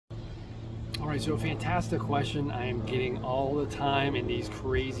All right, so a fantastic question I am getting all the time in these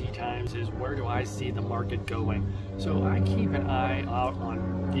crazy times is, where do I see the market going? So I keep an eye out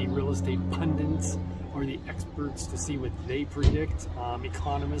on the real estate pundits or the experts to see what they predict,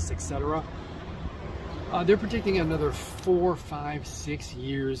 economists, etc. They're predicting another 4, 5, 6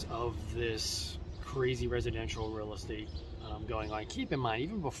 years of this crazy residential real estate going on. Keep in mind,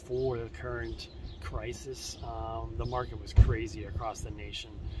 even before the current crisis, the market was crazy across the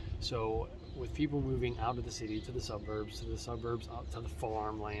nation. So with people moving out of the city to the suburbs out to the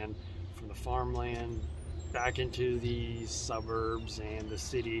farmland, from the farmland back into the suburbs and the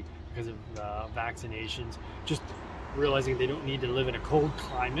city because of vaccinations, just realizing they don't need to live in a cold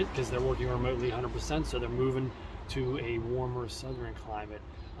climate because they're working remotely 100%, so they're moving to a warmer southern climate.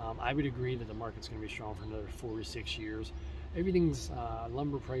 I would agree that the market's going to be strong for another 4 to 6 years. Everything's,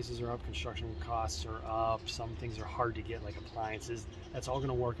 lumber prices are up, construction costs are up, some things are hard to get like appliances. That's all going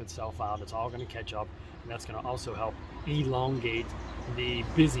to work itself out, it's all going to catch up, and that's going to also help elongate the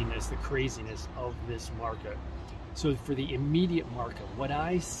busyness, the craziness of this market. So for the immediate market, what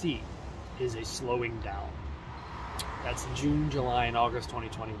I see is a slowing down. That's June, July, and August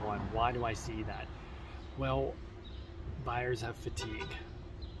 2021. Why do I see that? Well, buyers have fatigue,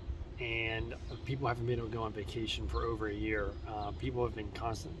 and people haven't been able to go on vacation for over a year. People have been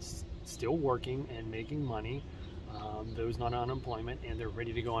still working and making money, those not on unemployment, and they're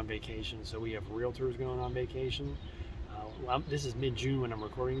ready to go on vacation. So we have realtors going on vacation. This is mid-June when I'm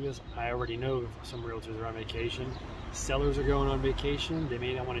recording this. I already know some realtors are on vacation. Sellers are going on vacation. They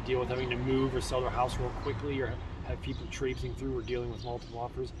may not want to deal with having to move or sell their house real quickly, or have people traipsing through or dealing with multiple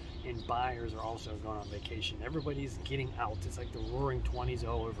offers. And buyers are also going on vacation. Everybody's getting out. It's like the roaring 20s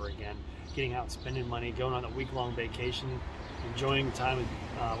all over again. Getting out, spending money, going on a week-long vacation, enjoying time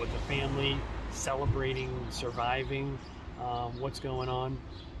with the family, celebrating, surviving what's going on.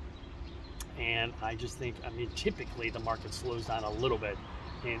 And I just think, I mean, typically the market slows down a little bit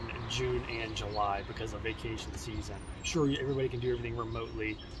in June and July because of vacation season. Sure, everybody can do everything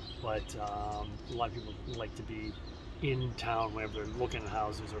remotely, but a lot of people like to be in town whenever they're looking at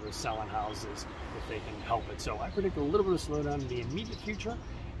houses or they're selling houses if they can help it. So I predict a little bit of slowdown in the immediate future,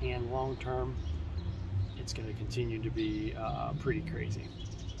 and long term, it's going to continue to be pretty crazy.